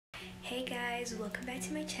Hey guys, welcome back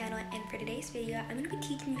to my channel, and for today's video I'm going to be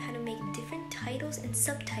teaching you how to make different titles and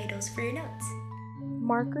subtitles for your notes.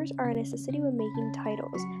 Markers are a necessity when making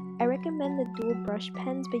titles. I recommend the dual brush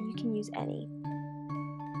pens, but you can use any.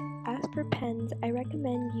 As for pens, I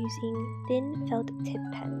recommend using thin felt tip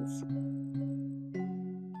pens.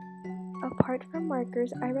 Apart from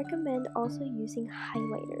markers, I recommend also using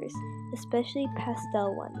highlighters, especially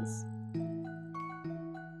pastel ones.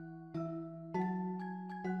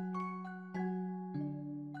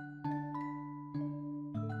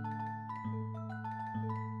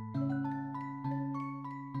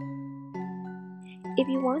 If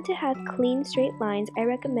you want to have clean straight lines, I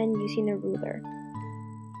recommend using a ruler.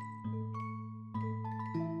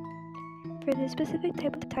 For this specific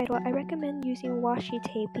type of title, I recommend using washi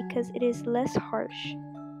tape because it is less harsh.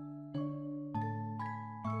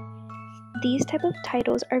 These type of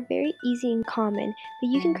titles are very easy and common, but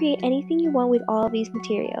you can create anything you want with all of these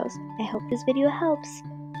materials. I hope this video helps.